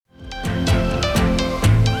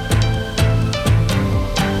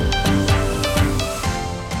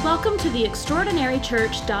the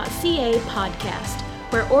extraordinarychurch.ca podcast,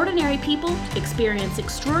 where ordinary people experience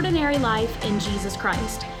extraordinary life in Jesus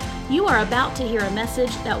Christ. You are about to hear a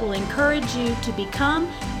message that will encourage you to become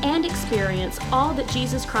and experience all that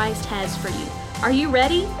Jesus Christ has for you. Are you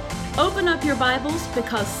ready? Open up your Bibles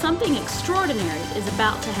because something extraordinary is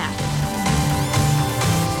about to happen.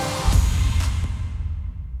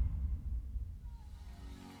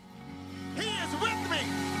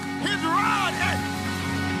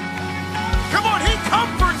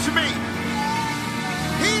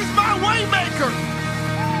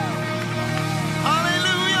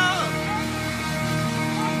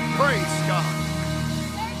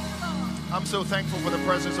 So thankful for the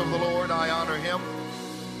presence of the Lord. I honor him.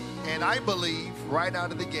 And I believe right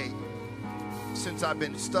out of the gate, since I've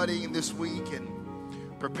been studying this week and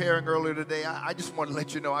preparing earlier today, I just want to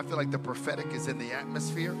let you know I feel like the prophetic is in the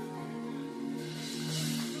atmosphere.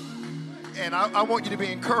 And I want you to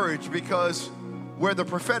be encouraged, because where the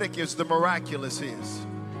prophetic is, the miraculous is.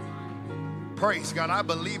 Praise God. I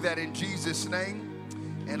believe that in Jesus' name.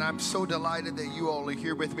 And I'm so delighted that you all are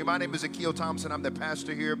here with me. My name is Akil Thompson. I'm the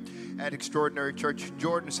pastor here at Extraordinary Church.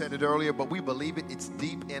 Jordan said it earlier, but we believe it. It's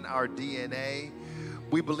deep in our DNA.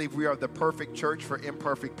 We believe we are the perfect church for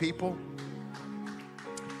imperfect people.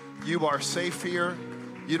 You are safe here.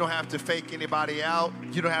 You don't have to fake anybody out.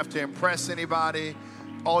 You don't have to impress anybody.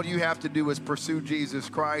 All you have to do is pursue Jesus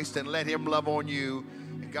Christ and let him love on you.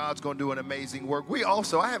 And God's going to do an amazing work. We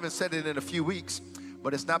also, I haven't said it in a few weeks,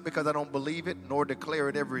 but it's not because I don't believe it nor declare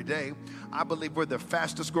it every day. I believe we're the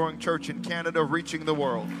fastest growing church in Canada, reaching the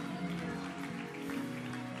world.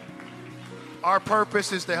 Our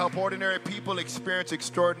purpose is to help ordinary people experience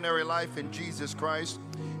extraordinary life in Jesus Christ.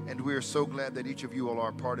 And we are so glad that each of you all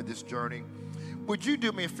are part of this journey. Would you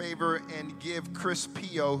do me a favor and give Chris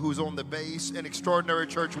Pio, who's on the bass, an Extraordinary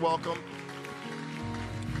Church welcome?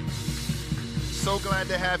 So glad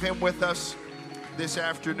to have him with us this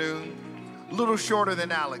afternoon. A little shorter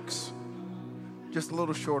than Alex. Just a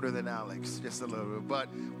little shorter than Alex. Just a little bit. But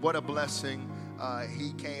what a blessing.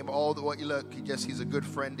 He came all the way. Look, he's a good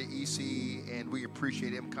friend to EC, and we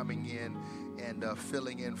appreciate him coming in and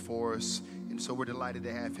filling in for us. And so we're delighted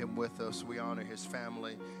to have him with us. We honor his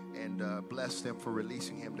family and bless them for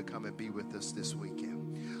releasing him to come and be with us this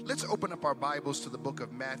weekend. Let's open up our Bibles to the book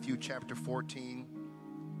of Matthew chapter 14.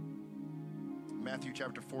 Matthew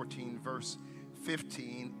chapter 14, verse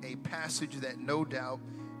 15, a passage that no doubt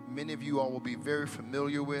many of you all will be very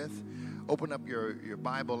familiar with. Open up your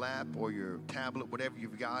Bible app or your tablet, whatever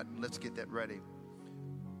you've got, and let's get that ready.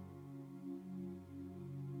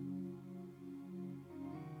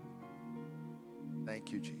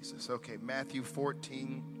 Thank you, Jesus. Okay, Matthew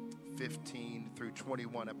 14, 15 through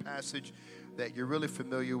 21, a passage that you're really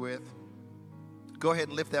familiar with. Go ahead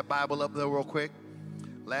and lift that Bible up there real quick.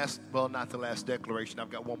 Not the last declaration. I've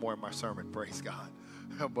got one more in my sermon, praise God.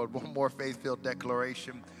 But one more faith-filled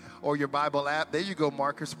declaration. Or your Bible app. There you go,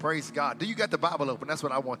 Marcus, praise God. Do you got the Bible open? That's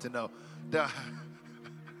what I want to know.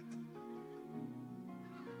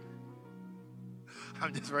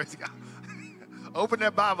 I'm just, praise God. Open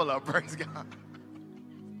that Bible up, praise God.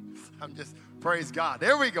 Praise God.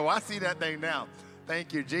 There we go. I see that thing now.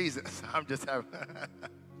 Thank you, Jesus.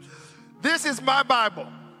 This is my Bible.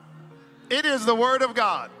 It is the Word of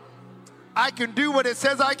God. I can do what it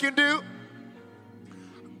says I can do.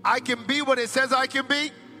 I can be what it says I can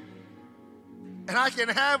be. And I can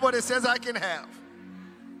have what it says I can have.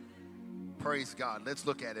 Praise God. Let's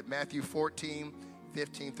look at it. Matthew 14,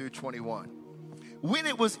 15 through 21. When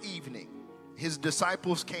it was evening, his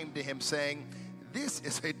disciples came to him saying, "This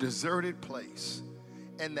is a deserted place,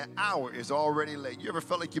 and the hour is already late." You ever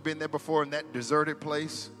felt like you've been there before in that deserted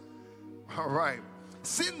place? All right.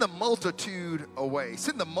 Send the multitudes away,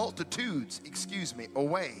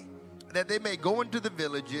 that they may go into the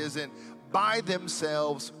villages and buy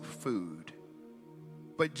themselves food.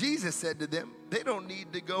 But Jesus said to them, they don't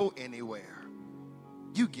need to go anywhere.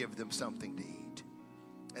 You give them something to eat.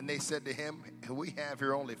 And they said to him, we have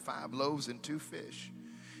here only 5 loaves and 2 fish.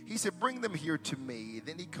 He said, bring them here to me.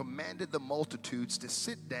 Then he commanded the multitudes to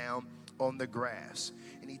sit down on the grass.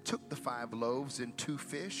 And he took the 5 loaves and 2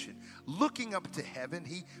 fish, and looking up to heaven,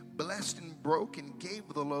 he blessed and broke and gave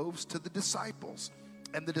the loaves to the disciples.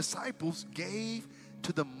 And the disciples gave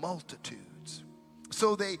to the multitudes.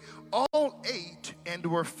 So they all ate and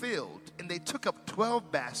were filled, and they took up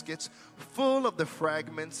 12 baskets full of the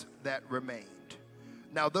fragments that remained.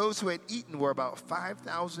 Now those who had eaten were about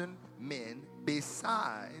 5,000 men,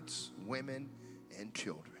 besides women and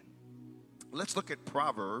children. Let's look at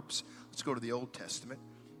Proverbs. Let's go to the Old Testament.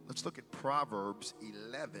 Let's look at Proverbs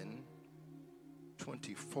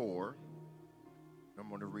 11:24. I'm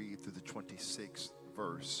going to read through the 26th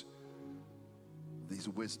verse of these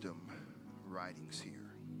wisdom writings here.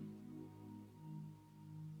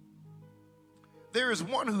 There is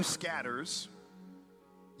one who scatters,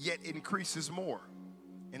 yet increases more.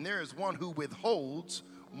 And there is one who withholds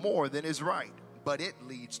more than is right, but it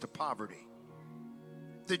leads to poverty.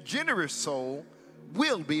 The generous soul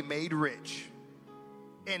will be made rich,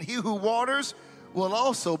 and he who waters will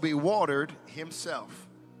also be watered himself.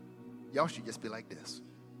 Y'all should just be like this.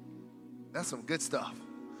 That's some good stuff.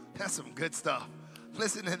 That's some good stuff.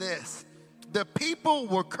 Listen to this. The people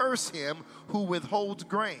will curse him who withholds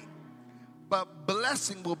grain, but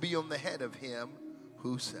blessing will be on the head of him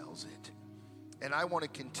who sells it. And I want to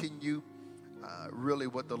continue really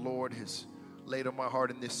what the Lord has laid on my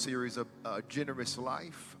heart in this series of Generous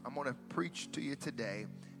Life. I'm going to preach to you today,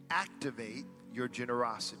 activate your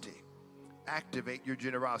generosity. Activate your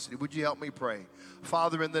generosity. Would you help me pray?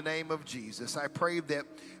 Father, in the name of Jesus, I pray that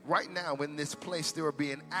right now in this place there will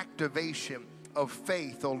be an activation of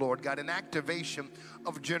faith, oh Lord God, an activation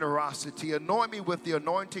of generosity. Anoint me with the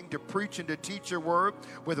anointing to preach and to teach your word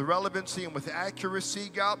with relevancy and with accuracy,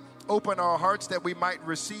 God. Open our hearts that we might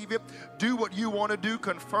receive it. Do what you want to do.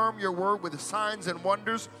 Confirm your word with signs and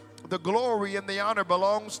wonders. The glory and the honor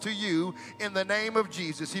belongs to you in the name of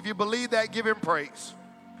Jesus. If you believe that, give him praise.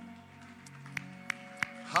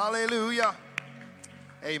 Hallelujah.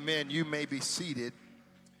 Amen. You may be seated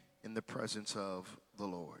in the presence of the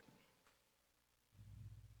Lord.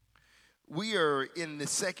 We are in the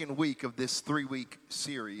second week of this 3-week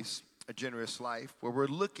series, A Generous Life, where we're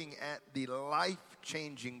looking at the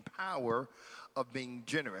life-changing power of being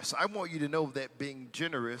generous. I want you to know that being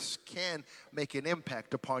generous can make an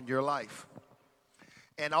impact upon your life.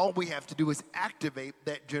 And all we have to do is activate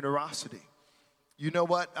that generosity. You know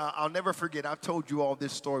what? I'll never forget. I've told you all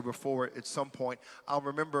this story before at some point. I'll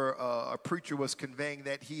remember a preacher was conveying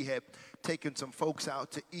that he had taken some folks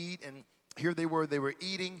out to eat, and here they were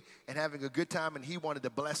eating and having a good time, and he wanted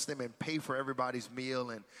to bless them and pay for everybody's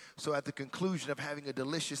meal. And so at the conclusion of having a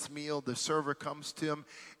delicious meal, the server comes to him,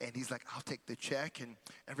 and he's like, I'll take the check. And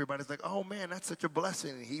everybody's like, oh, man, that's such a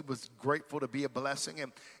blessing. And he was grateful to be a blessing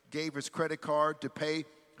and gave his credit card to pay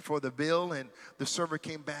for the bill. And the server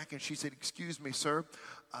came back, and she said, excuse me, sir.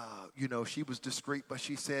 She was discreet, but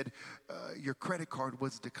she said, your credit card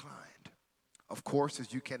was declined. Of course,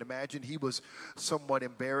 as you can imagine, he was somewhat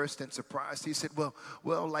embarrassed and surprised. He said,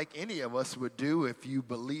 well, like any of us would do if you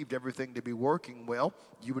believed everything to be working well,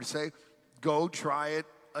 you would say, go try it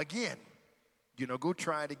again. Go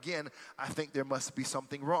try it again. I think there must be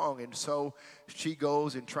something wrong. And so she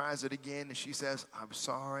goes and tries it again, and she says, I'm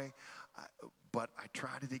sorry, but I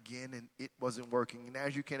tried it again, and it wasn't working. And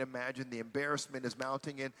as you can imagine, the embarrassment is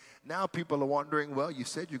mounting, and now people are wondering, well, you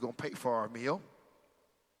said you're going to pay for our meal.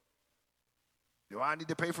 Do I need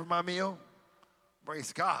to pay for my meal?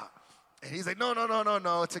 Praise God. And he's like, no.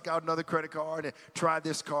 Took out another credit card and tried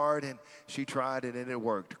this card, and she tried it, and it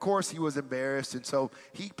worked. Of course, he was embarrassed, and so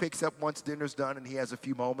he picks up once dinner's done and he has a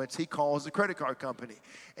few moments. He calls the credit card company,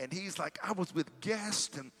 and he's like, I was with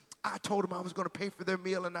guests, and I told them I was going to pay for their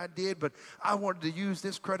meal, and I did, but I wanted to use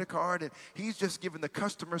this credit card. And he's just giving the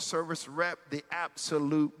customer service rep the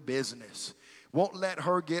absolute business. Won't let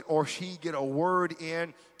her get or she get a word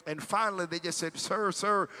in. And finally, they just said,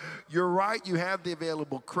 sir, you're right. You have the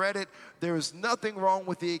available credit. There is nothing wrong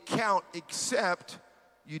with the account except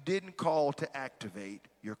you didn't call to activate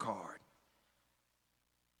your card.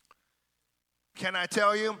 Can I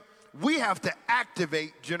tell you? We have to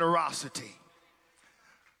activate generosity.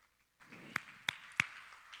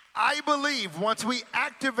 I believe once we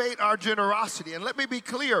activate our generosity, and let me be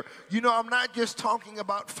clear, I'm not just talking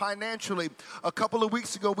about financially. A couple of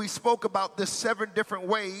weeks ago, we spoke about the 7 different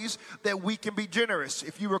ways that we can be generous.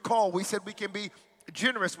 If you recall, we said we can be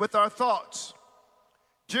generous with our thoughts,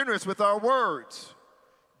 generous with our words,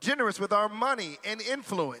 generous with our money and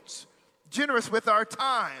influence, generous with our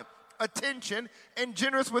time, attention, and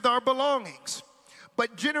generous with our belongings.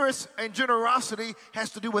 But generosity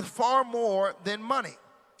has to do with far more than money.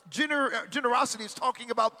 Generosity is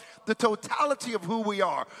talking about the totality of who we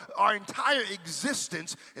are, our entire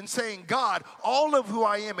existence, and saying, God, all of who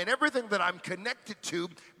I am and everything that I'm connected to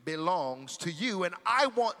belongs to you, and I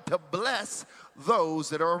want to bless those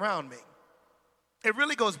that are around me. It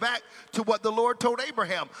really goes back to what the Lord told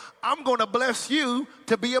Abraham. I'm going to bless you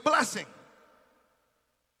to be a blessing.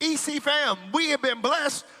 EC fam, we have been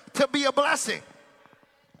blessed to be a blessing.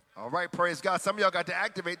 All right, praise God. Some of y'all got to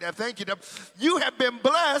activate that. Thank you. You have been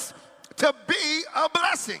blessed to be a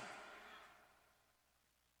blessing.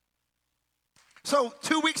 So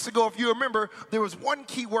 2 weeks ago, if you remember, there was one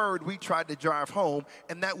key word we tried to drive home,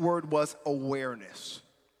 and that word was awareness.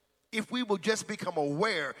 If we will just become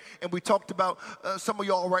aware, and we talked about, some of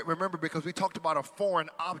y'all right remember, because we talked about a foreign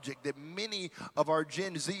object that many of our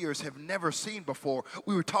Gen Zers have never seen before.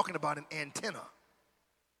 We were talking about an antenna.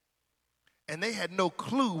 And they had no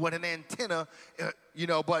clue what an antenna,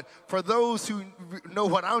 but for those who know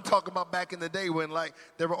what I'm talking about, back in the day when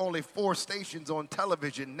there were only 4 stations on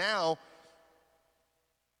television. Now,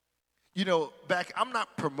 I'm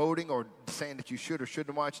not promoting or saying that you should or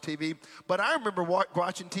shouldn't watch TV, but I remember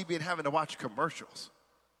watching TV and having to watch commercials.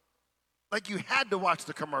 Like, you had to watch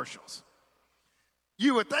the commercials.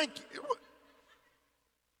 You would think.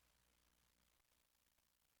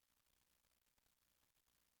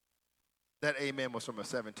 That amen was from a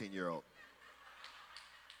 17-year-old.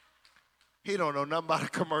 He don't know nothing about a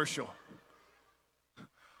commercial.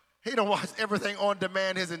 He don't watch everything on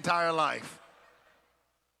demand his entire life.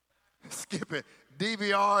 Skip it.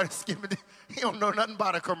 DVR, skip it. He don't know nothing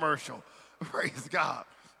about a commercial. Praise God.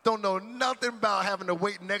 Don't know nothing about having to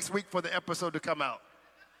wait next week for the episode to come out.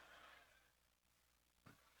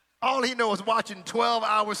 All he knows is watching 12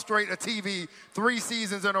 hours straight of TV, 3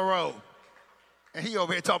 seasons in a row. And he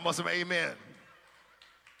over here talking about some amen.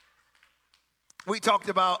 We talked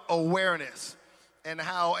about awareness and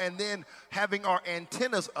then having our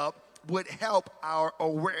antennas up would help our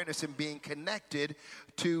awareness in being connected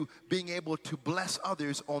to being able to bless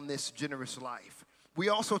others on this generous life. We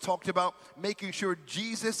also talked about making sure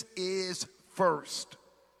Jesus is first.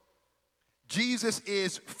 Jesus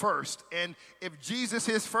is first. And if Jesus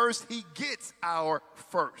is first, he gets our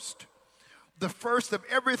first. The first of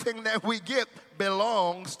everything that we get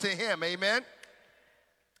belongs to him. Amen?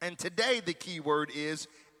 And today the key word is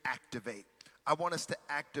activate. I want us to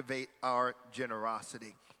activate our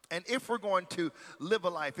generosity. And if we're going to live a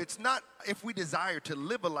life, if we desire to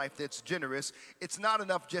live a life that's generous, it's not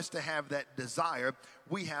enough just to have that desire.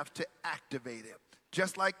 We have to activate it.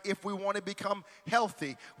 Just like if we want to become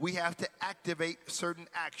healthy, we have to activate certain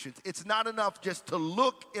actions. It's not enough just to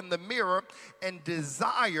look in the mirror and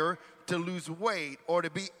desire to lose weight or to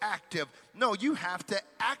be active. No, you have to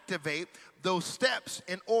activate those steps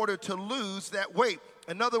in order to lose that weight.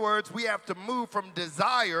 In other words, we have to move from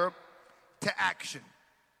desire to action.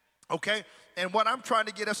 Okay? And what I'm trying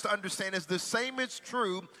to get us to understand is the same is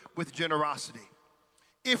true with generosity.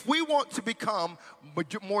 If we want to become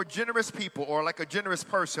more generous people or like a generous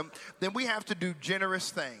person, then we have to do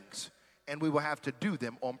generous things, and we will have to do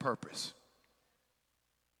them on purpose.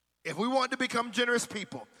 If we want to become generous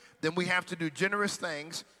people, then we have to do generous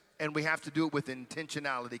things, and we have to do it with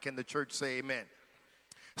intentionality. Can the church say amen?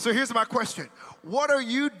 So here's my question. What are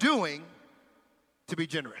you doing to be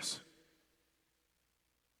generous?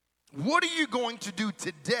 What are you going to do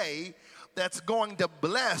today that's going to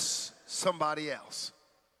bless somebody else?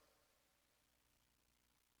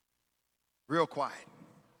 Real quiet.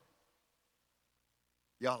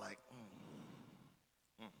 Y'all like,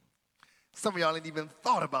 Some of y'all ain't even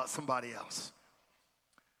thought about somebody else.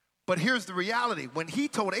 But here's the reality. When he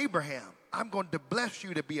told Abraham, I'm going to bless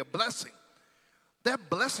you to be a blessing, that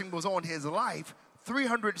blessing was on his life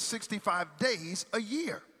 365 days a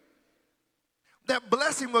year. That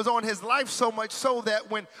blessing was on his life so much so that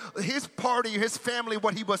when his party, his family,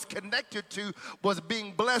 what he was connected to was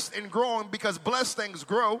being blessed and growing, because blessed things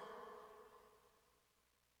grow.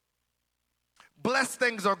 Blessed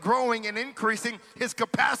things are growing and increasing. His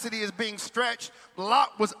capacity is being stretched.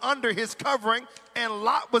 Lot was under his covering, and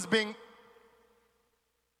Lot was being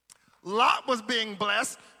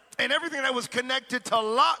blessed, and everything that was connected to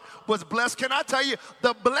Lot was blessed. Can I tell you,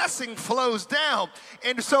 the blessing flows down.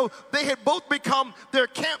 And so they had both become, their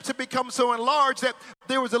camps had become so enlarged that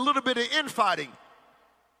there was a little bit of infighting.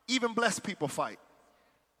 Even blessed people fight.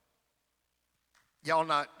 Y'all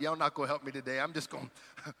not gonna help me today. I'm just gonna.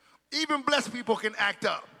 Even blessed people can act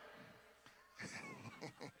up.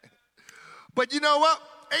 But you know what?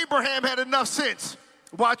 Abraham had enough sense.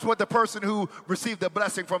 Watch what the person who received the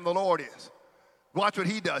blessing from the Lord is. Watch what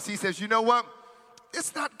he does. He says, you know what?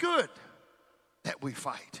 It's not good that we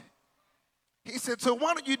fight. He said, so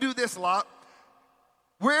why don't you do this, Lot?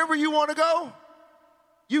 Wherever you want to go,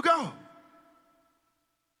 you go.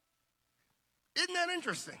 Isn't that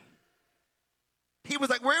interesting? He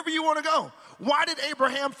was like, wherever you want to go. Why did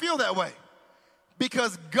Abraham feel that way?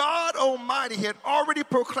 Because God Almighty had already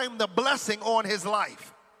proclaimed the blessing on his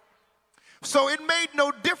life. So it made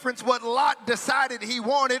no difference what Lot decided he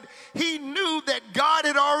wanted. He knew that God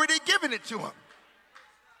had already given it to him.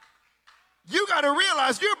 You got to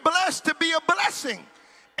realize you're blessed to be a blessing.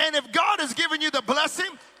 And if God has given you the blessing,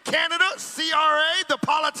 Canada, CRA, the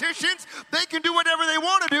politicians, they can do whatever they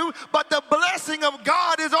want to do, but the blessing of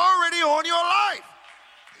God is already on your life.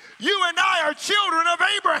 You and I are children of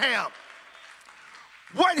Abraham.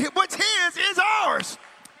 What's his is ours.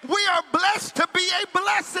 We are blessed to be a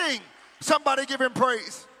blessing. Somebody give him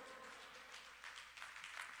praise.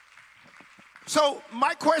 So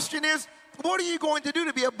my question is, what are you going to do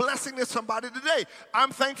to be a blessing to somebody today?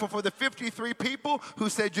 I'm thankful for the 53 people who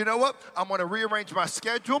said, you know what, I'm going to rearrange my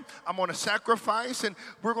schedule, I'm going to sacrifice, and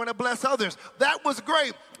we're going to bless others. That was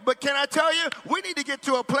great. But can I tell you, we need to get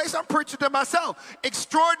to a place, I'm preaching to myself,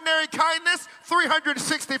 extraordinary kindness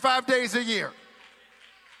 365 days a year,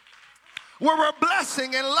 where we're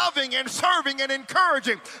blessing and loving and serving and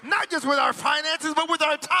encouraging, not just with our finances, but with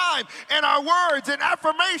our time and our words and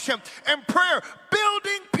affirmation and prayer,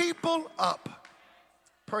 building people up.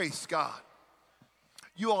 Praise God.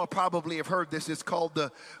 You all probably have heard this. It's called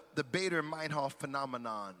the Baader-Meinhof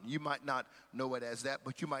phenomenon. You might not know it as that,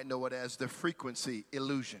 but you might know it as the frequency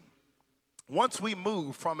illusion. Once we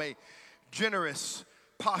move from a generous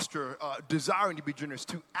posture, desiring to be generous,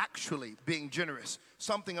 to actually being generous,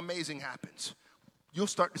 something amazing happens. You'll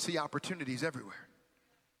start to see opportunities everywhere.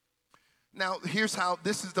 Now, here's how,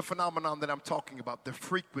 this is the phenomenon that I'm talking about, the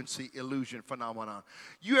frequency illusion phenomenon.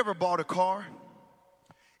 You ever bought a car,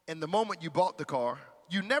 and the moment you bought the car,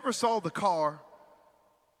 you never saw the car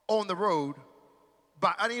on the road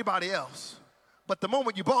by anybody else, but the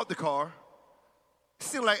moment you bought the car, it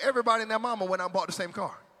seemed like everybody and their mama went out and bought the same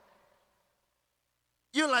car.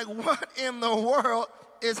 You're like, what in the world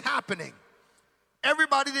is happening?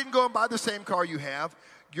 Everybody didn't go and buy the same car you have.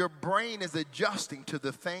 Your brain is adjusting to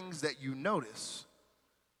the things that you notice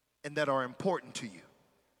and that are important to you.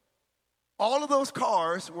 All of those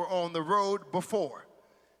cars were on the road before.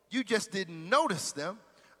 You just didn't notice them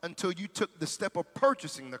until you took the step of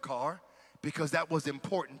purchasing the car because that was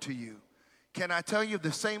important to you. Can I tell you,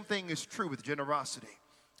 the same thing is true with generosity.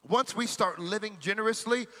 Once we start living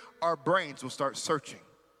generously, our brains will start searching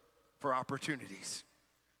for opportunities.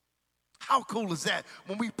 How cool is that?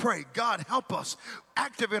 When we pray, God, help us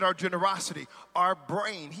activate our generosity. Our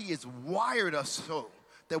brain, he has wired us so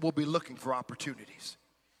that we'll be looking for opportunities.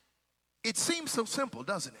 It seems so simple,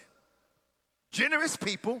 doesn't it? Generous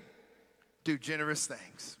people do generous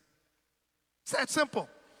things. It's that simple.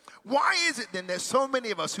 Why is it then that so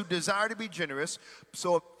many of us who desire to be generous,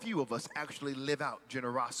 so few of us actually live out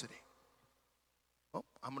generosity? Well,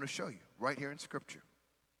 I'm going to show you right here in Scripture.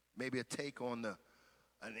 Maybe a take on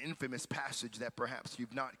an infamous passage that perhaps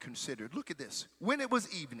you've not considered. Look at this. When it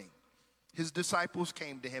was evening, his disciples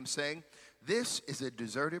came to him saying, "This is a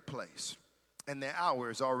deserted place, and the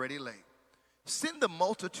hour is already late. Send the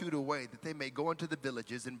multitude away that they may go into the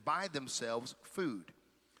villages and buy themselves food."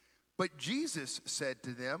 But Jesus said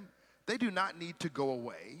to them, "They do not need to go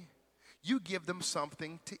away. You give them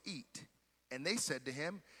something to eat." And they said to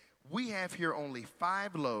him, "We have here only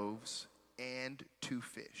 5 loaves and 2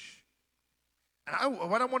 fish." And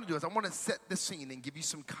what I want to do is I want to set the scene and give you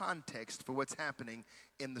some context for what's happening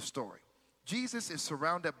in the story. Jesus is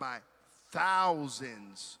surrounded by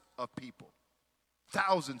thousands of people.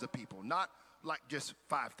 Thousands of people, not like just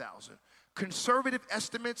 5,000. Conservative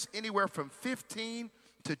estimates, anywhere from 15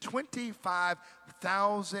 to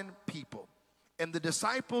 25,000 people. And the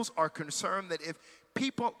disciples are concerned that if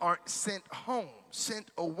people aren't sent home,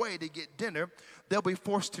 sent away to get dinner, they'll be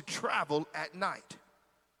forced to travel at night.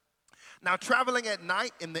 Now, traveling at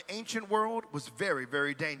night in the ancient world was very,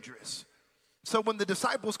 very dangerous. So when the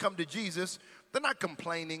disciples come to Jesus, they're not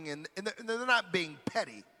complaining and they're not being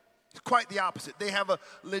petty. It's quite the opposite. They have a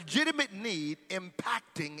legitimate need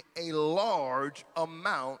impacting a large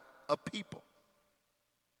amount of people.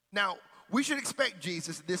 Now, we should expect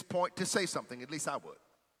Jesus at this point to say something. At least I would.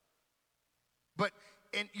 But,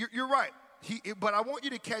 and you're right. But I want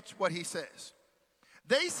you to catch what he says.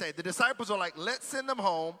 They say, the disciples are like, let's send them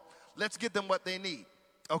home. Let's get them what they need.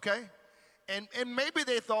 Okay? And maybe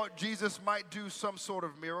they thought Jesus might do some sort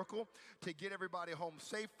of miracle to get everybody home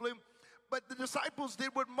safely. But the disciples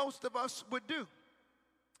did what most of us would do.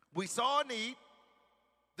 We saw a need.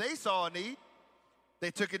 They saw a need.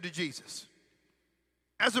 They took it to Jesus.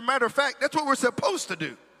 As a matter of fact, that's what we're supposed to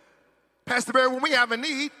do. Pastor Barry, when we have a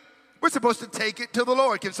need, we're supposed to take it to the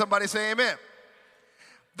Lord. Can somebody say amen?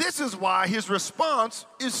 This is why his response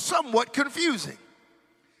is somewhat confusing.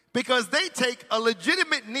 Because they take a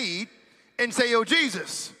legitimate need and say, "Yo,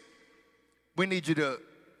 Jesus, we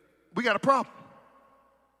got a problem.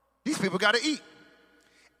 These people got to eat."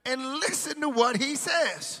 And listen to what he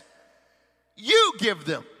says. You give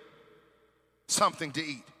them something to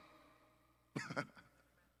eat.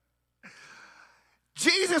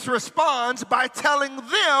 Jesus responds by telling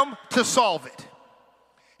them to solve it.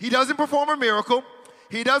 He doesn't perform a miracle.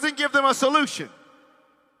 He doesn't give them a solution.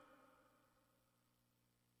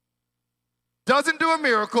 Doesn't do a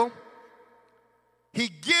miracle. He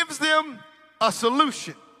gives them a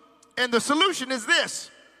solution. And the solution is this: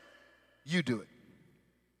 you do it.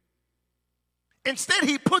 Instead,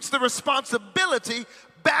 he puts the responsibility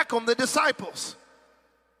back on the disciples.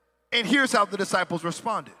 And here's how the disciples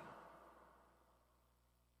responded.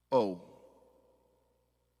 Oh.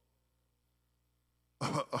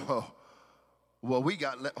 Well,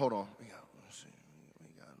 hold on. We got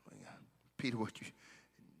Peter,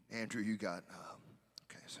 Andrew, you got,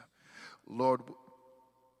 okay, so, Lord,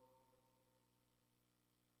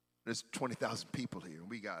 there's 20,000 people here.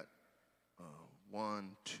 We got 1,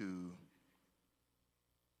 2,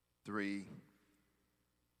 3,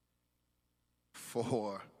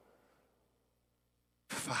 4,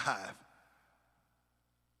 5.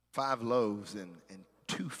 5 loaves and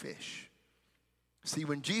 2 fish. See,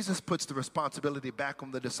 when Jesus puts the responsibility back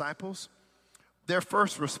on the disciples, their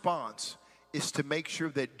first response is to make sure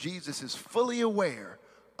that Jesus is fully aware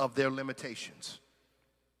of their limitations.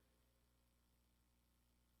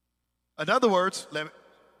 In other words,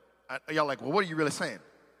 y'all like, well, what are you really saying?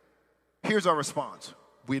 Here's our response: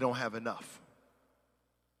 we don't have enough.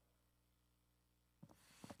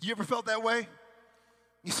 You ever felt that way?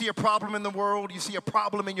 You see a problem in the world, you see a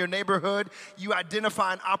problem in your neighborhood, you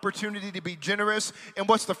identify an opportunity to be generous, and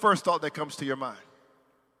what's the first thought that comes to your mind?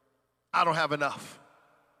 I don't have enough.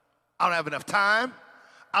 I don't have enough time.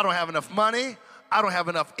 I don't have enough money. I don't have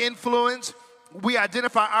enough influence. We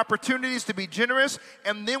identify opportunities to be generous,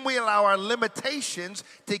 and then we allow our limitations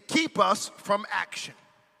to keep us from action.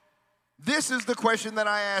 This is the question that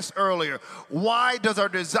I asked earlier. Why does our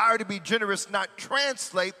desire to be generous not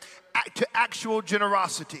translate to actual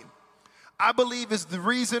generosity? I believe this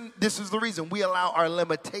is the reason we allow our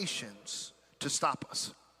limitations to stop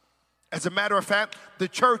us. As a matter of fact, the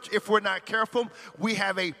church, if we're not careful, we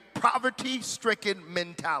have a poverty-stricken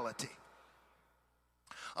mentality.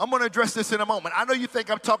 I'm going to address this in a moment. I know you think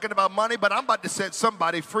I'm talking about money, but I'm about to set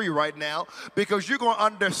somebody free right now, because you're going to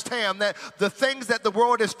understand that the things that the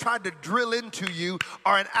world has tried to drill into you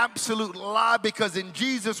are an absolute lie, because in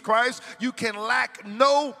Jesus Christ, you can lack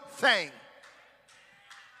no thing.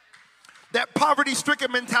 That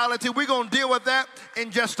poverty-stricken mentality, we're going to deal with that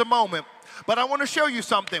in just a moment. But I want to show you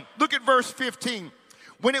something. Look at verse 15.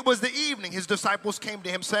 When it was the evening, his disciples came to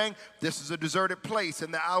him saying, "This is a deserted place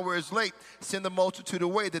and the hour is late. Send the multitude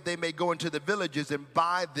away that they may go into the villages and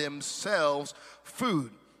buy themselves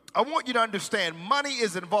food." I want you to understand, money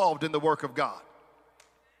is involved in the work of God.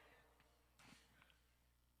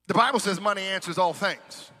 The Bible says money answers all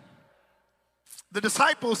things. The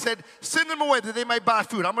disciples said, "Send them away that they may buy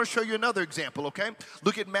food." I'm going to show you another example, okay?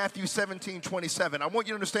 Look at Matthew 17:27. I want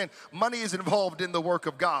you to understand, money is involved in the work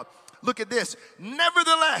of God. Look at this.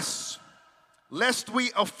 "Nevertheless, lest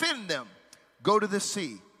we offend them, go to the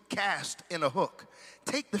sea, cast in a hook.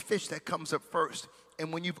 Take the fish that comes up first,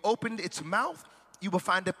 and when you've opened its mouth, you will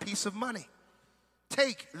find a piece of money.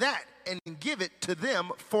 Take that and give it to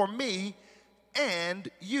them for me and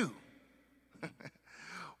you."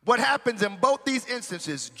 What happens in both these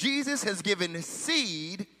instances, Jesus has given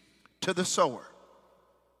seed to the sower.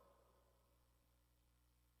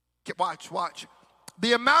 Watch.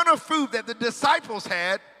 The amount of food that the disciples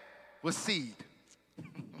had was seed.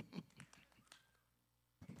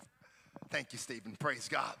 Thank you, Stephen. Praise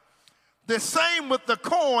God. The same with the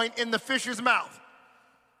coin in the fish's mouth.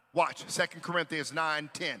 Watch, 2 Corinthians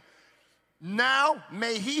 9:10. "Now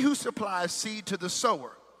may he who supplies seed to the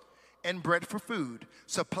sower and bread for food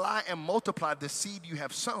supply and multiply the seed you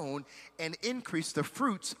have sown and increase the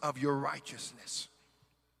fruits of your righteousness."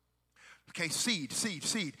 Okay,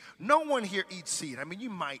 seed. No one here eats seed. I mean, you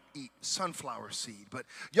might eat sunflower seed, but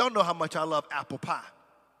y'all know how much I love apple pie.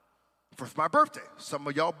 For my birthday, some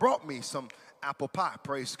of y'all brought me some apple pie.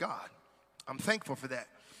 Praise God. I'm thankful for that.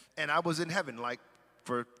 And I was in heaven like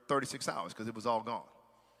for 36 hours because it was all gone.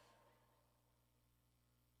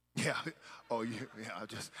 Yeah. Oh, yeah. I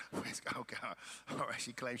just, praise God. Okay. All right.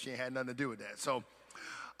 She claims she ain't had nothing to do with that. So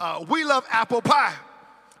we love apple pie.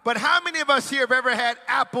 But how many of us here have ever had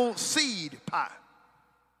apple seed pie?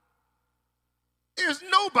 There's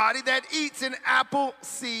nobody that eats an apple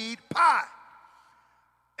seed pie.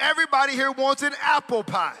 Everybody here wants an apple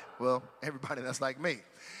pie. Well, everybody that's like me.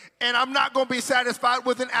 And I'm not going to be satisfied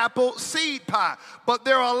with an apple seed pie. But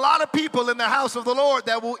there are a lot of people in the house of the Lord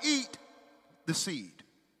that will eat the seed.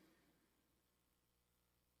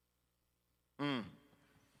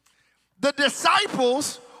 The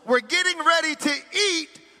disciples were getting ready to eat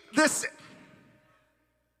this.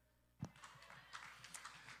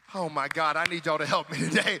 Oh my God, I need y'all to help me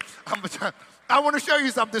today. I want to show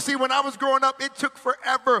you something. See, when I was growing up, it took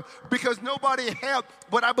forever because nobody had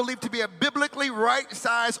what I believe to be a biblically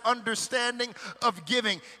right-sized understanding of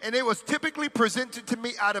giving. And it was typically presented to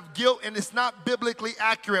me out of guilt, and it's not biblically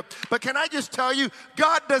accurate. But can I just tell you,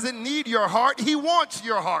 God doesn't need your heart. He wants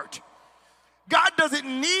your heart. God doesn't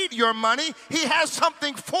need your money. He has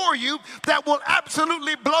something for you that will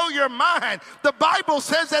absolutely blow your mind. The Bible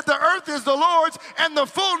says that the earth is the Lord's and the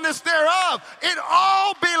fullness thereof. It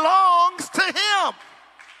all belongs to Him.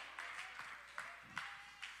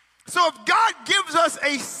 So if God gives us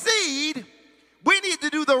a seed, we need to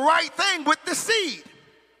do the right thing with the seed.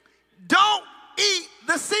 Don't eat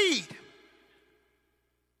the seed.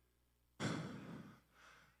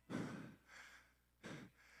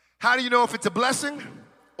 How do you know if it's a blessing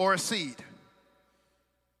or a seed?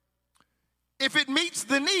 If it meets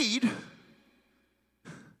the need,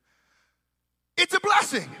 it's a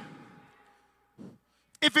blessing.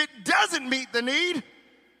 If it doesn't meet the need,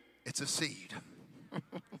 it's a seed.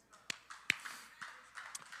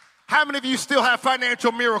 How many of you still have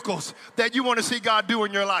financial miracles that you want to see God do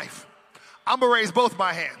in your life? I'm going to raise both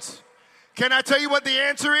my hands. Can I tell you what the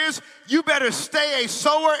answer is? You better stay a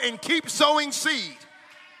sower and keep sowing seed.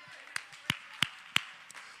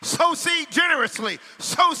 Sow seed generously.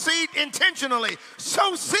 Sow seed intentionally.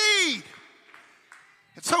 Sow seed.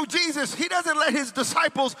 And so Jesus, He doesn't let His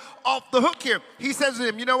disciples off the hook here. He says to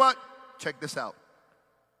them, you know what? Check this out.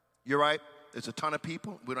 You're right. There's a ton of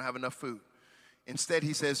people. We don't have enough food. Instead,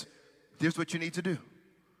 He says, here's what you need to do.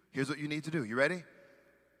 Here's what you need to do. You ready?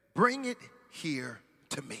 Bring it here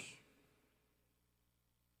to me.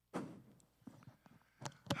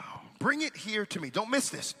 Bring it here to me. Don't miss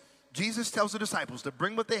this. Jesus tells the disciples to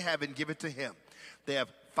bring what they have and give it to Him. They have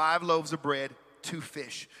 5 loaves of bread, 2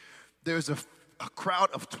 fish. There's a crowd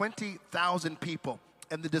of 20,000 people.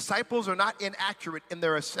 And the disciples are not inaccurate in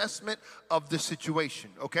their assessment of the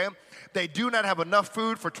situation, okay? They do not have enough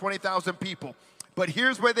food for 20,000 people. But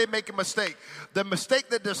here's where they make a mistake. The mistake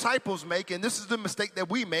that disciples make, and this is the mistake that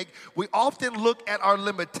we make, we often look at our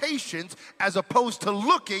limitations as opposed to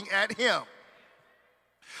looking at Him.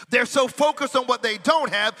 They're so focused on what they don't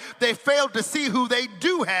have, they fail to see who they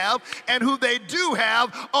do have, and who they do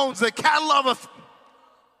have owns the cattle of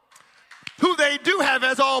who they do have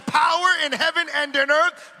has all power in heaven and in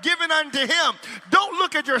earth given unto Him. Don't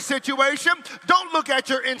look at your situation. Don't look at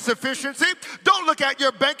your insufficiency. Don't look at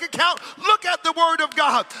your bank account. Look at the Word of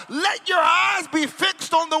God. Let your eyes be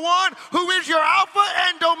fixed on the one who is your Alpha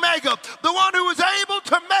and Omega, the one who is able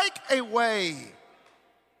to make a way.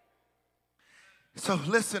 So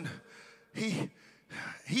listen,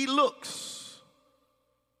 he looks,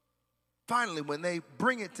 finally, when they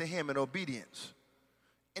bring it to Him in obedience,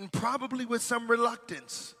 and probably with some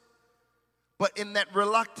reluctance. But in that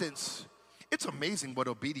reluctance, it's amazing what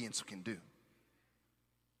obedience can do.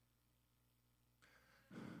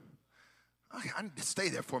 I need to stay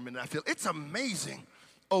there for a minute. I feel it's amazing.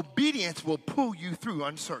 Obedience will pull you through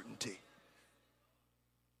uncertainty.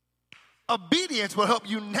 Obedience will help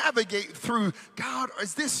you navigate through, God,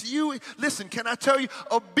 is this you? Listen, can I tell you,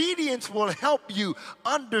 obedience will help you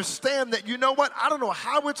understand that, you know what, I don't know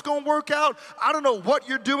how it's going to work out. I don't know what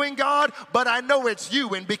you're doing, God, but I know it's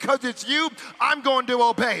you. And because it's you, I'm going to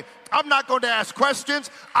obey. I'm not going to ask questions.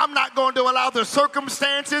 I'm not going to allow the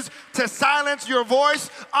circumstances to silence your voice.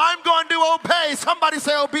 I'm going to obey. Somebody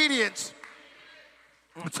say obedience.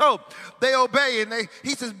 So they obey, and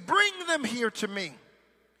he says, bring them here to me.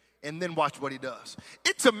 And then watch what He does.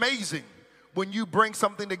 It's amazing when you bring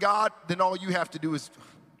something to God, then all you have to do is,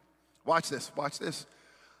 watch this, watch this.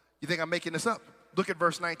 You think I'm making this up? Look at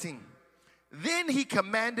verse 19. Then He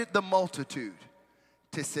commanded the multitude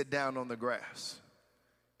to sit down on the grass.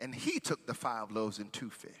 And He took the 5 loaves and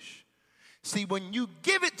 2 fish. See, when you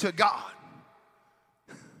give it to God,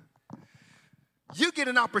 you get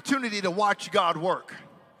an opportunity to watch God work.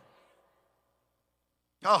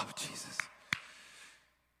 Oh, Jesus.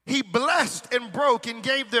 He blessed and broke and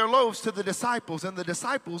gave their loaves to the disciples, and the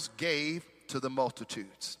disciples gave to the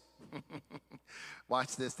multitudes.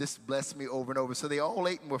 Watch this. This blessed me over and over. So they all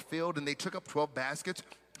ate and were filled, and they took up 12 baskets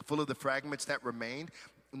full of the fragments that remained.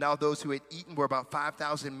 Now those who had eaten were about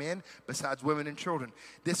 5,000 men, besides women and children.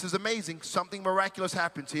 This is amazing. Something miraculous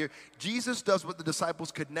happens here. Jesus does what the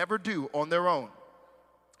disciples could never do on their own.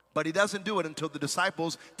 But He doesn't do it until the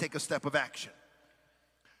disciples take a step of action.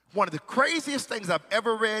 One of the craziest things I've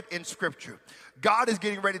ever read in Scripture. God is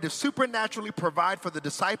getting ready to supernaturally provide for the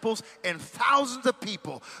disciples and thousands of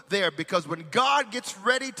people there, because when God gets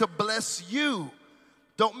ready to bless you,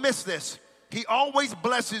 don't miss this, He always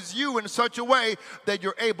blesses you in such a way that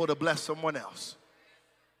you're able to bless someone else.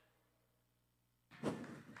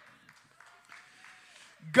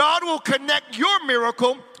 God will connect your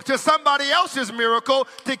miracle to somebody else's miracle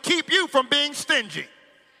to keep you from being stingy.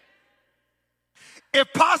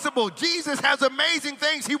 If possible, Jesus has amazing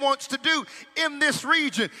things he wants to do in this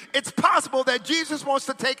region. It's possible that Jesus wants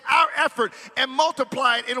to take our effort and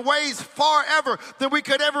multiply it in ways far ever than we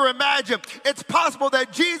could ever imagine. It's possible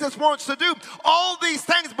that Jesus wants to do all these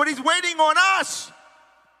things, but he's waiting on us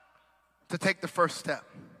to take the first step.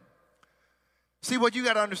 See, what you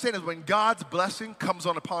got to understand is when God's blessing comes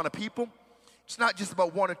upon a people, it's not just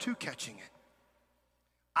about one or two catching it.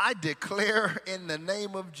 I declare in the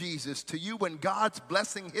name of Jesus to you, when God's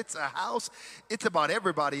blessing hits a house, it's about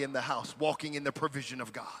everybody in the house walking in the provision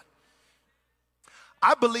of God.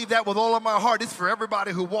 I believe that with all of my heart. It's for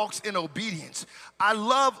everybody who walks in obedience. I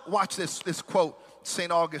love, watch this quote,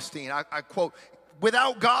 St. Augustine. I quote,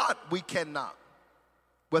 without God, we cannot.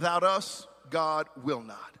 Without us, God will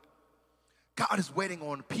not. God is waiting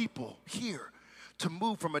on people here to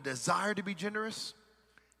move from a desire to be generous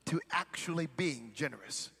to actually being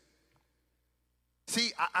generous.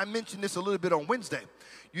 See, I mentioned this a little bit on Wednesday.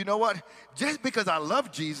 You know what? Just because I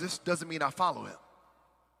love Jesus doesn't mean I follow him.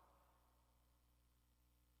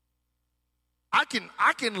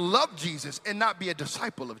 I can love Jesus and not be a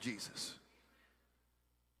disciple of Jesus.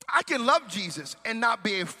 I can love Jesus and not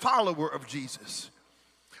be a follower of Jesus.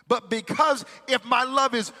 But because if my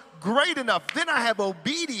love is great enough, then I have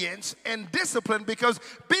obedience and discipline, because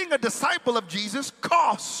being a disciple of Jesus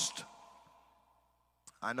costs.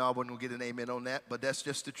 I know I wouldn't get an amen on that, but that's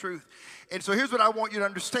just the truth. And so here's what I want you to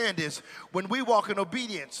understand is when we walk in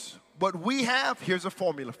obedience, what we have, here's a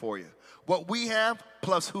formula for you. What we have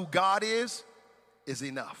plus who God is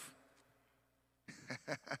enough.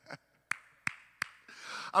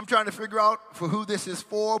 I'm trying to figure out for who this is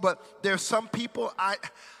for, but there's some people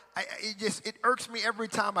it irks me every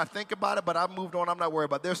time I think about it, but I've moved on. I'm not worried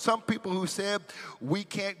about it. There's some people who said we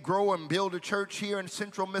can't grow and build a church here in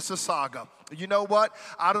central Mississauga. You know what?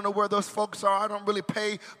 I don't know where those folks are. I don't really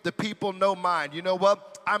pay the people no mind. You know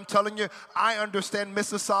what? I'm telling you, I understand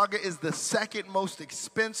Mississauga is the second most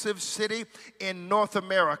expensive city in North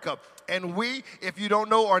America. And we, if you don't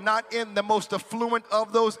know, are not in the most affluent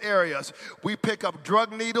of those areas. We pick up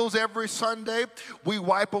drug needles every Sunday. We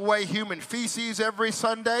wipe away human feces every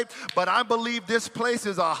Sunday. But I believe this place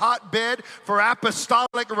is a hotbed for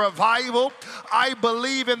apostolic revival. I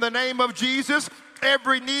believe in the name of Jesus,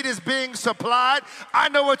 every need is being supplied. I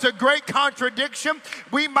know it's a great contradiction.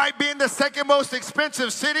 We might be in the second most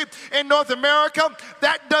expensive city in North America.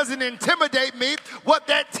 That doesn't intimidate me. What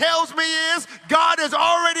that tells me is God has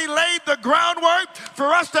already laid the groundwork for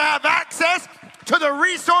us to have access to the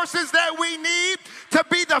resources that we need to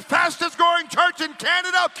be the fastest growing church in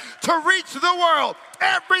Canada, to reach the world.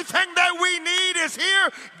 Everything that we need is here.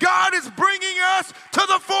 God is bringing us to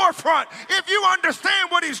the forefront. If you understand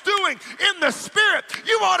what he's doing in the spirit,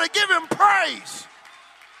 you ought to give him praise.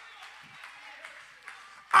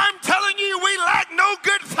 I'm telling you, we lack no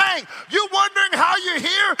good thing. You're wondering how you're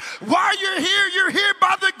here? Why you're here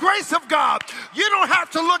by the grace of God. You don't have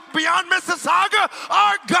to look beyond Mississauga.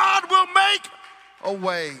 Our God will make a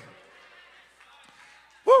way.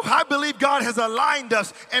 Woo, I believe God has aligned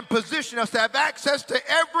us and positioned us to have access to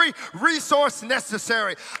every resource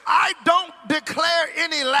necessary. I don't declare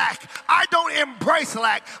any lack. I don't embrace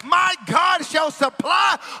lack. My God shall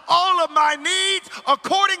supply all of my needs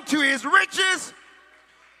according to his riches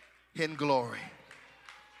in glory.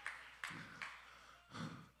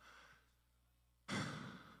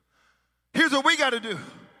 Here's what we got to do.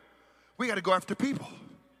 We got to go after people.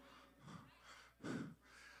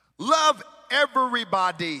 Love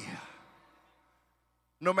everybody,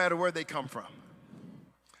 no matter where they come from.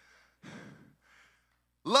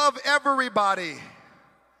 Love everybody,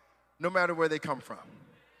 no matter where they come from.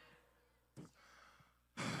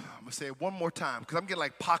 I'm going to say it one more time because I'm getting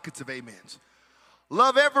like pockets of amens.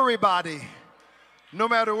 Love everybody, no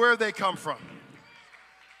matter where they come from.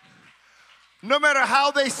 No matter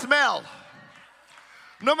how they smell.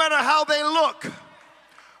 No matter how they look.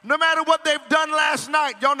 No matter what they've done last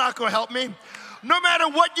night, y'all not going to help me. No matter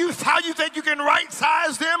how you think you can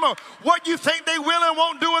right-size them or what you think they will and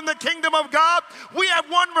won't do in the kingdom of God, we have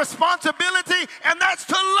one responsibility, and that's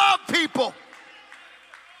to love people.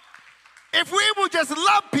 If we will just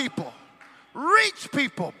love people, reach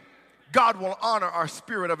people, God will honor our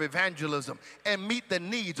spirit of evangelism and meet the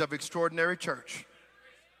needs of Extraordinary Church.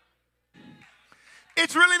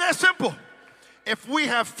 It's really that simple. If we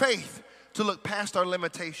have faith to look past our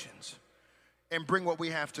limitations and bring what we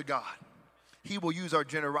have to God, he will use our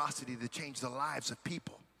generosity to change the lives of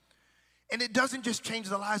people. And it doesn't just change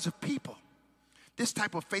the lives of people. This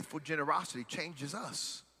type of faithful generosity changes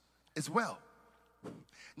us as well.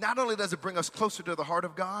 Not only does it bring us closer to the heart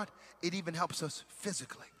of God, it even helps us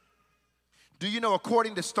physically. Do you know,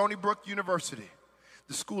 according to Stony Brook University,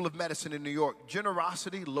 the School of Medicine in New York,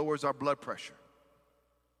 generosity lowers our blood pressure.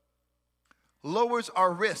 Lowers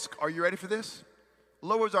our risk. Are you ready for this?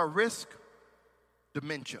 Lowers our risk,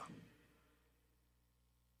 dementia.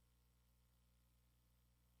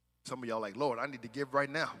 Some of y'all like, Lord, I need to give right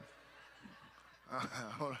now.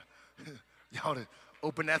 Y'all to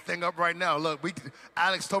open that thing up right now. Look,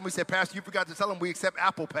 Alex told me, he said, Pastor, you forgot to tell him we accept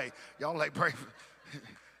Apple Pay. Y'all like,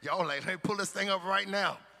 y'all like, let me pull this thing up right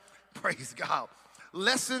now. Praise God.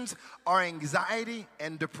 Lessens our anxiety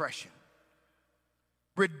and depression.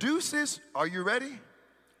 Reduces, are you ready?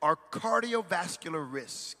 Our cardiovascular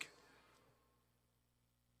risk.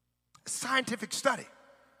 Scientific study.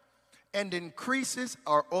 And increases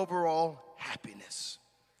our overall happiness.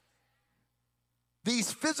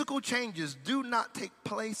 These physical changes do not take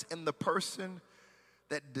place in the person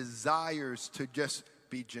that desires to just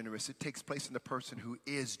be generous. It takes place in the person who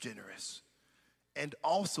is generous and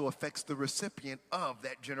also affects the recipient of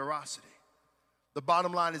that generosity. The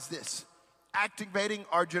bottom line is this: activating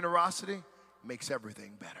our generosity makes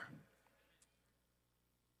everything better.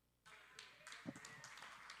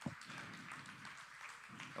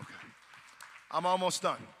 Okay, I'm almost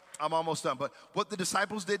done. But what the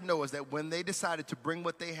disciples didn't know is that when they decided to bring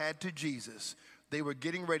what they had to Jesus, they were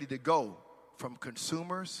getting ready to go from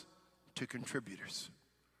consumers to contributors.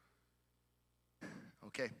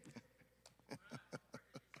 Okay.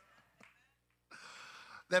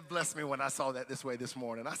 That blessed me when I saw that this way this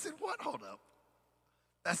morning. I said, what? Hold up.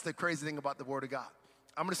 That's the crazy thing about the Word of God.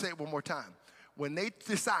 I'm going to say it one more time. When they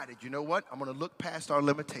decided, you know what? I'm going to look past our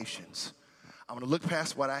limitations. I'm going to look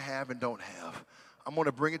past what I have and don't have. I'm going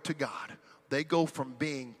to bring it to God. They go from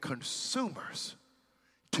being consumers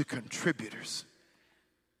to contributors.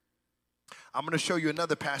 I'm going to show you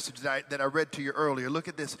another passage that I read to you earlier. Look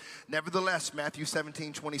at this. Nevertheless, Matthew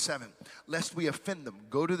 17:27. Lest we offend them,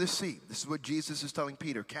 go to the sea. This is what Jesus is telling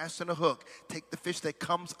Peter. Cast in a hook. Take the fish that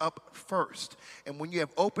comes up first. And when you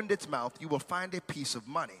have opened its mouth, you will find a piece of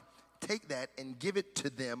money. Take that and give it to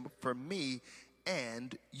them for me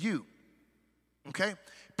and you. Okay?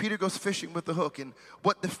 Peter goes fishing with the hook. And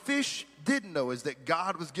what the fish didn't know is that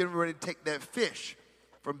God was getting ready to take that fish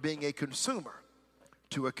from being a consumer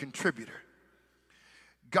to a contributor.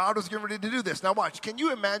 God was getting ready to do this. Now watch. Can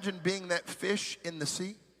you imagine being that fish in the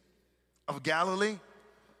Sea of Galilee?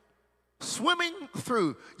 Swimming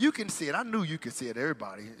through. You can see it. I knew you could see it,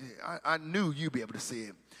 everybody. I knew you'd be able to see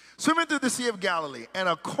it. Swimming through the Sea of Galilee. And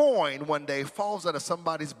a coin one day falls out of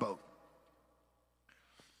somebody's boat.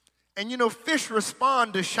 And you know, fish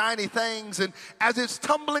respond to shiny things. And as it's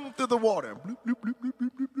tumbling through the water, bloop, bloop, bloop, bloop,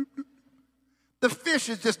 bloop, bloop, bloop, the fish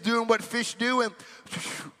is just doing what fish do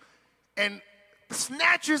and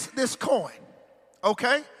snatches this coin,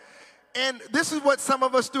 okay? And this is what some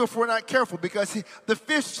of us do if we're not careful, because the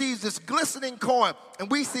fish sees this glistening coin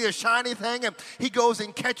and we see a shiny thing and he goes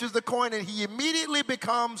and catches the coin and he immediately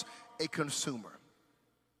becomes a consumer.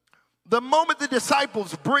 The moment the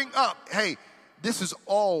disciples bring up, hey, this is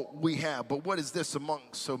all we have, but what is this among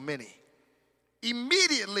so many?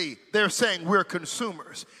 Immediately they're saying we're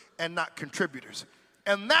consumers and not contributors.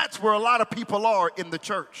 And that's where a lot of people are in the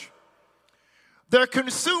church. They're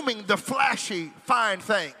consuming the flashy, fine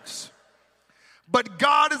things. But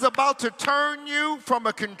God is about to turn you from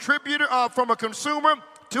a consumer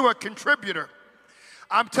to a contributor.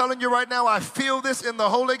 I'm telling you right now, I feel this in the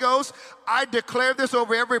Holy Ghost. I declare this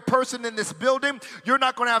over every person in this building. You're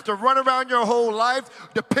not going to have to run around your whole life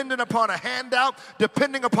depending upon a handout,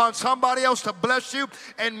 depending upon somebody else to bless you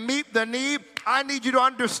and meet the need. I need you to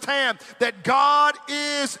understand that God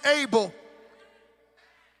is able.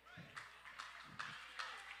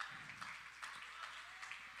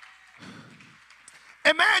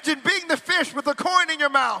 Imagine being the fish with a coin in your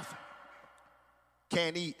mouth.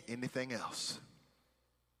 Can't eat anything else.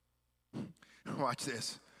 Watch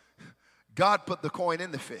this. God put the coin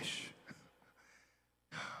in the fish.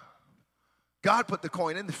 God put the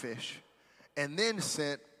coin in the fish and then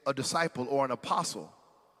sent a disciple or an apostle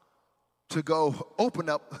to go open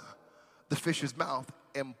up the fish's mouth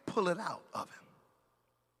and pull it out of him.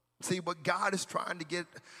 See, what God is trying to get,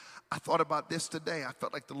 I thought about this today. I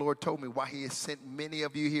felt like the Lord told me why he has sent many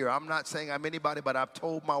of you here. I'm not saying I'm anybody, but I've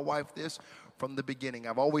told my wife this from the beginning.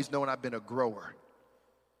 I've always known I've been a grower.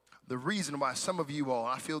 The reason why some of you all,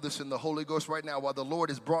 I feel this in the Holy Ghost right now, while the Lord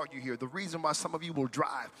has brought you here, the reason why some of you will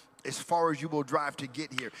drive as far as you will drive to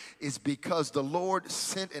get here is because the Lord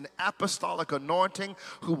sent an apostolic anointing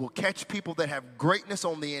who will catch people that have greatness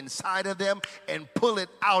on the inside of them and pull it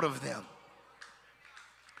out of them.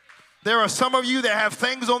 There are some of you that have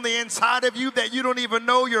things on the inside of you that you don't even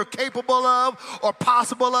know you're capable of or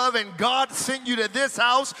possible of, and God sent you to this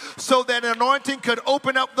house so that anointing could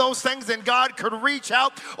open up those things and God could reach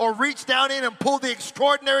out or reach down in and pull the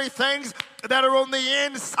extraordinary things that are on the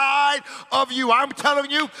inside of you. I'm telling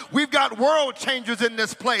you, we've got world changers in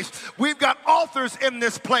this place. We've got authors in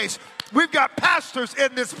this place. We've got pastors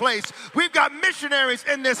in this place. We've got missionaries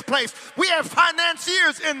in this place. We have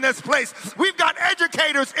financiers in this place. We've got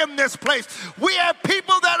educators in this place. We have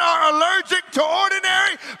people that are allergic to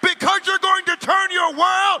ordinary because you're going to turn your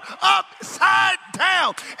world upside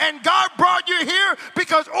down. And God brought you here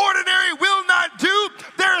because ordinary will not do.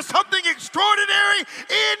 There is something extraordinary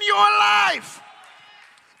in your life.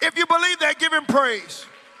 If you believe that, give him praise.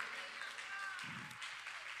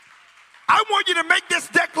 I want you to make this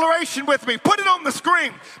declaration with me. Put it on the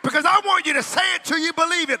screen because I want you to say it till you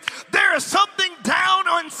believe it. There is something down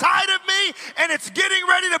inside of me and it's getting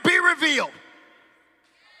ready to be revealed.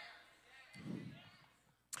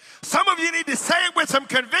 Some of you need to say it with some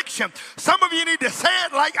conviction. Some of you need to say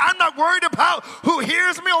it like, I'm not worried about who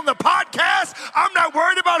hears me on the podcast. I'm not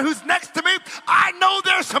worried about who's next to me. I know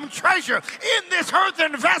there's some treasure in this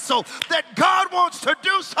earthen vessel that God wants to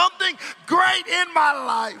do something great in my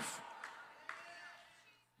life.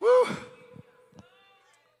 Woo.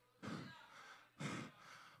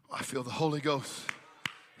 I feel the Holy Ghost.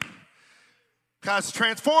 God's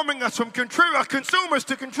transforming us from consumers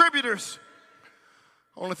to contributors.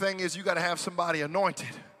 Only thing is, you got to have somebody anointed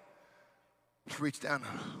to reach down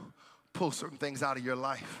and pull certain things out of your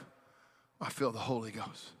life. I feel the Holy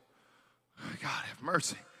Ghost. God have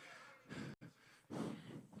mercy.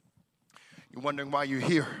 You're wondering why you're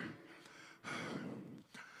here.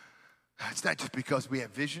 It's not just because we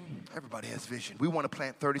have vision. Everybody has vision. We want to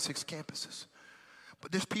plant 36 campuses.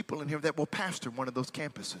 But there's people in here that will pastor one of those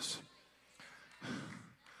campuses.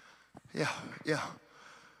 Yeah.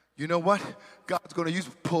 You know what? God's going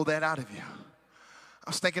to pull that out of you. I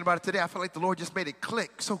was thinking about it today. I feel like the Lord just made it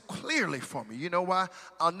click so clearly for me. You know why?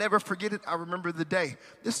 I'll never forget it. I remember the day.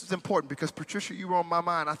 This is important because, Patricia, you were on my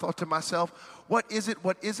mind. I thought to myself, what is it?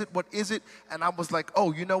 What is it? What is it? And I was like,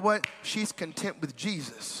 oh, you know what? She's content with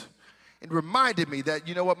Jesus. It reminded me that,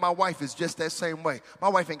 you know what, my wife is just that same way. My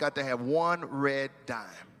wife ain't got to have one red dime.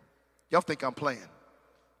 Y'all think I'm playing?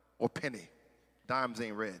 Or penny. Dimes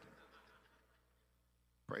ain't red.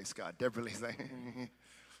 Praise God. Deborah Lee's like,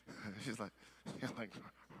 she's like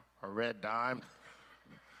a red dime.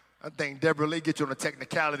 I think Deborah Lee get you on a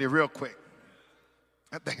technicality real quick.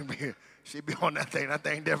 I think she'd be on that thing. I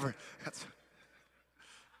think Deborah.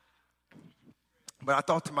 But I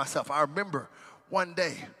thought to myself, I remember one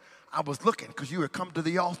day, I was looking because you had come to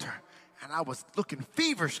the altar, and I was looking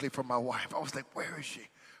feverishly for my wife. I was like, where is she?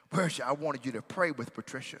 Where is she? I wanted you to pray with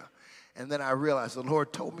Patricia. And then I realized the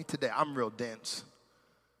Lord told me today, I'm real dense.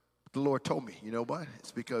 The Lord told me, you know what?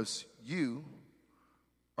 It's because you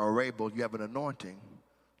are able, you have an anointing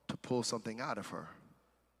to pull something out of her.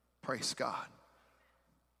 Praise God.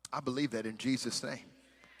 I believe that in Jesus' name.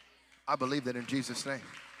 I believe that in Jesus' name.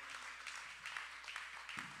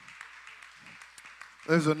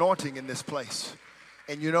 There's anointing in this place.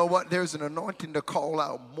 And you know what? There's an anointing to call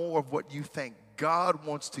out more of what you think. God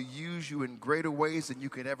wants to use you in greater ways than you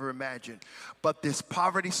could ever imagine. But this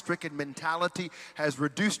poverty-stricken mentality has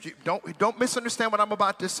reduced you. Don't misunderstand what I'm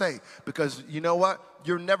about to say, because you know what?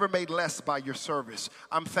 You're never made less by your service.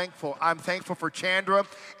 I'm thankful. I'm thankful for Chandra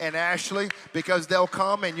and Ashley because they'll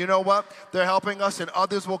come, and you know what? They're helping us, and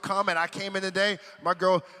others will come. And I came in today, my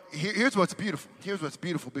girl. Here's what's beautiful. Here's what's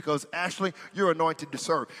beautiful, because Ashley, you're anointed to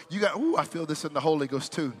serve. I feel this in the Holy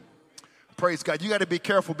Ghost too. Praise God. You got to be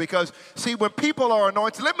careful because, see, when people are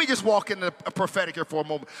anointed, let me just walk in the prophetic here for a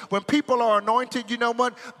moment. When people are anointed, you know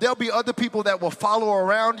what? There'll be other people that will follow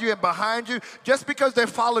around you and behind you. Just because they're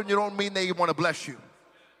following you don't mean they want to bless you.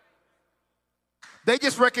 They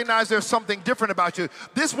just recognize there's something different about you.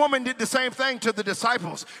 This woman did the same thing to the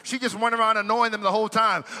disciples. She just went around annoying them the whole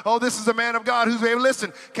time. Oh, this is a man of God who's able.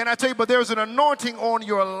 Listen, can I tell you, but there's an anointing on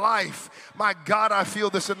your life. My God, I feel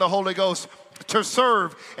this in the Holy Ghost. To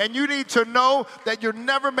serve. And you need to know that you're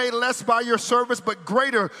never made less by your service, but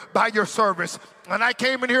greater by your service. And I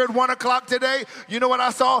came in here at 1 o'clock today. You know what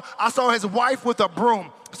I saw? I saw his wife with a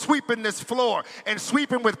broom sweeping this floor and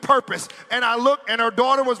sweeping with purpose. And I looked, and her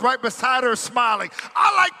daughter was right beside her smiling.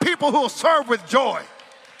 I like people who will serve with joy.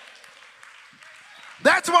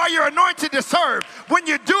 That's why you're anointed to serve. When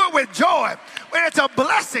you do it with joy, when it's a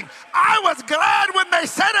blessing. I was glad when they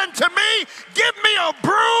said unto me, give me a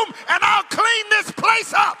broom and I'll clean this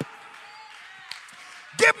place up.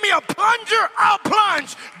 Give me a plunger, I'll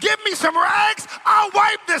plunge. Give me some rags, I'll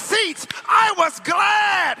wipe the seats. I was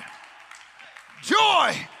glad.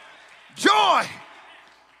 Joy, joy,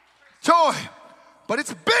 joy. But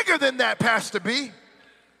it's bigger than that, Pastor B.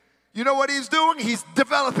 You know what he's doing? He's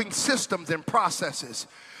developing systems and processes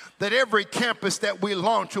that every campus that we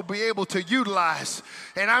launch will be able to utilize.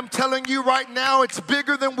 And I'm telling you right now, it's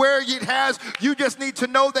bigger than where it has. You just need to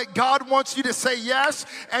know that God wants you to say yes,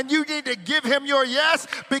 and you need to give him your yes,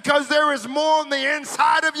 because there is more on the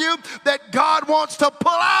inside of you that God wants to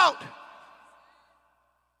pull out.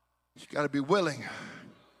 You got to be willing.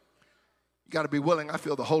 You got to be willing. I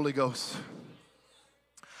feel the Holy Ghost.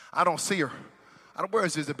 I don't see her. Where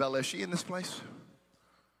is Isabella? Is she in this place?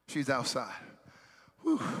 She's outside.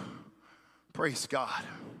 Whew. Praise God.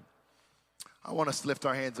 I want us to lift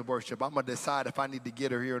our hands in worship. I'm going to decide if I need to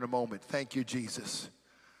get her here in a moment. Thank you, Jesus.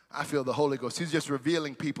 I feel the Holy Ghost. He's just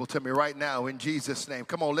revealing people to me right now in Jesus' name.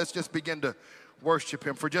 Come on, let's just begin to worship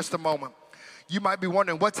him for just a moment. You might be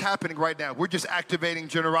wondering what's happening right now. We're just activating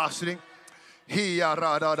generosity. In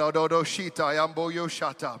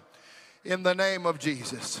the name of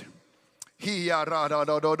Jesus.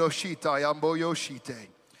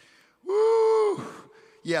 Woo!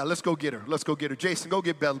 Yeah, let's go get her. Let's go get her. Jason, go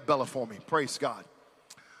get Bella for me. Praise God.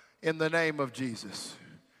 In the name of Jesus.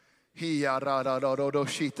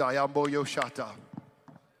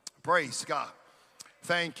 Praise God.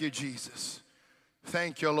 Thank you, Jesus.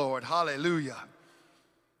 Thank you, Lord. Hallelujah.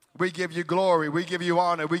 We give you glory. We give you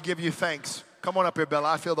honor. We give you thanks. Come on up here,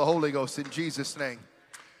 Bella. I feel the Holy Ghost in Jesus' name.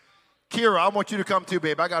 Kira, I want you to come too,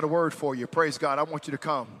 babe. I got a word for you. Praise God. I want you to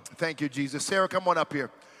come. Thank you, Jesus. Sarah, come on up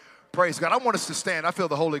here. Praise God. I want us to stand. I feel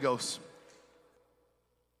the Holy Ghost.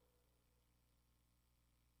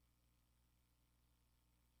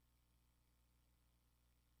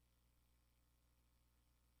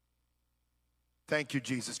 Thank you,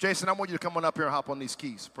 Jesus. Jason, I want you to come on up here and hop on these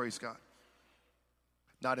keys. Praise God.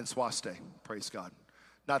 Not in Swaste. Praise God.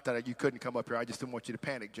 Not that you couldn't come up here. I just didn't want you to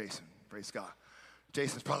panic, Jason. Praise God.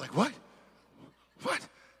 Jason's probably like, what? What?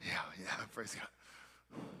 Yeah. Praise God.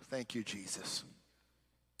 Thank you, Jesus.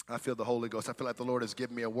 I feel the Holy Ghost. I feel like the Lord has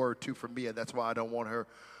given me a word too for Mia. That's why I don't want her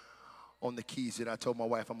on the keys yet. I told my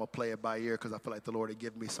wife I'm going to play it by ear because I feel like the Lord had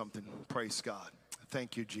given me something. Praise God.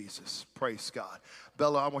 Thank you, Jesus. Praise God.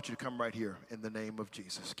 Bella, I want you to come right here in the name of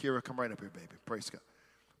Jesus. Kira, come right up here, baby. Praise God.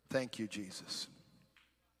 Thank you, Jesus.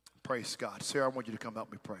 Praise God. Sarah, I want you to come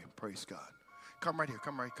help me pray. Praise God. Come right here.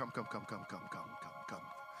 Come.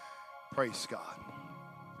 Praise God.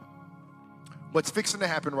 What's fixing to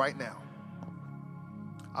happen right now,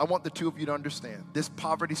 I want the two of you to understand, this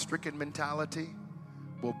poverty-stricken mentality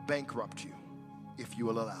will bankrupt you if you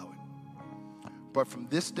will allow it. But from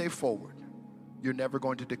this day forward, you're never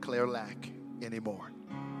going to declare lack anymore.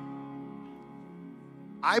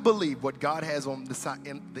 I believe what God has on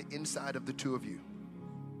the inside of the two of you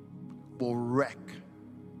will wreck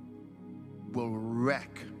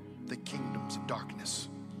the kingdoms of darkness.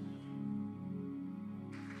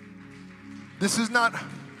 This is not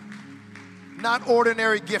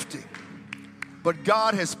ordinary gifting, but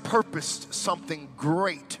God has purposed something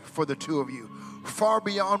great for the two of you, far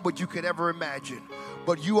beyond what you could ever imagine.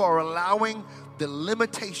 But you are allowing the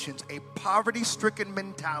limitations, a poverty-stricken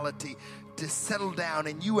mentality, to settle down,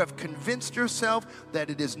 and you have convinced yourself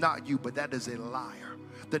that it is not you, but that is a liar.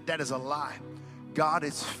 That is a lie. God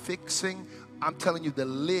is fixing, I'm telling you, the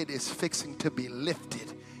lid is fixing to be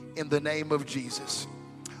lifted in the name of Jesus.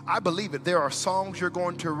 I believe it. There are songs you're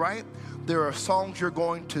going to write. There are songs you're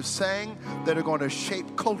going to sing that are going to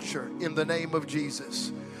shape culture in the name of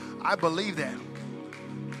Jesus. I believe that.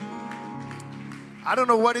 I don't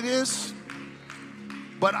know what it is,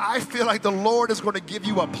 but I feel like the Lord is going to give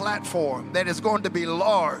you a platform that is going to be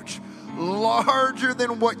larger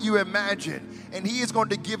than what you imagine. And he is going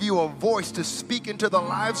to give you a voice to speak into the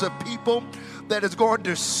lives of people that is going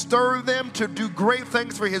to stir them to do great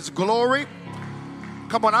things for his glory.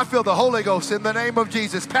 Come on, I feel the Holy Ghost in the name of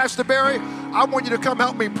Jesus. Pastor Barry, I want you to come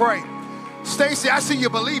help me pray. Stacy, I see you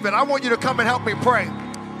believe it. I want you to come and help me pray.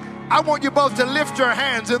 I want you both to lift your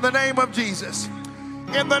hands in the name of Jesus.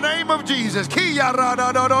 In the name of Jesus.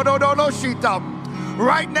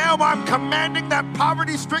 Right now, I'm commanding that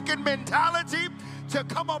poverty-stricken mentality to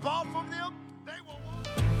come up off of them.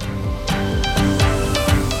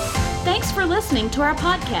 Thanks for listening to our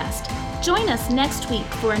podcast. Join us next week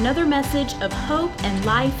for another message of hope and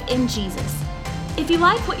life in Jesus. If you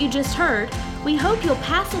like what you just heard, we hope you'll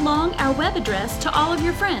pass along our web address to all of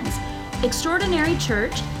your friends,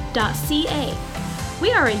 extraordinarychurch.ca.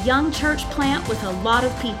 We are a young church plant with a lot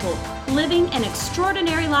of people living an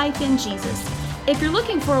extraordinary life in Jesus. If you're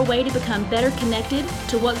looking for a way to become better connected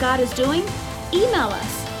to what God is doing, email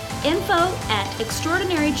us,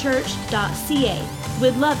 info@extraordinarychurch.ca.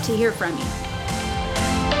 We'd love to hear from you.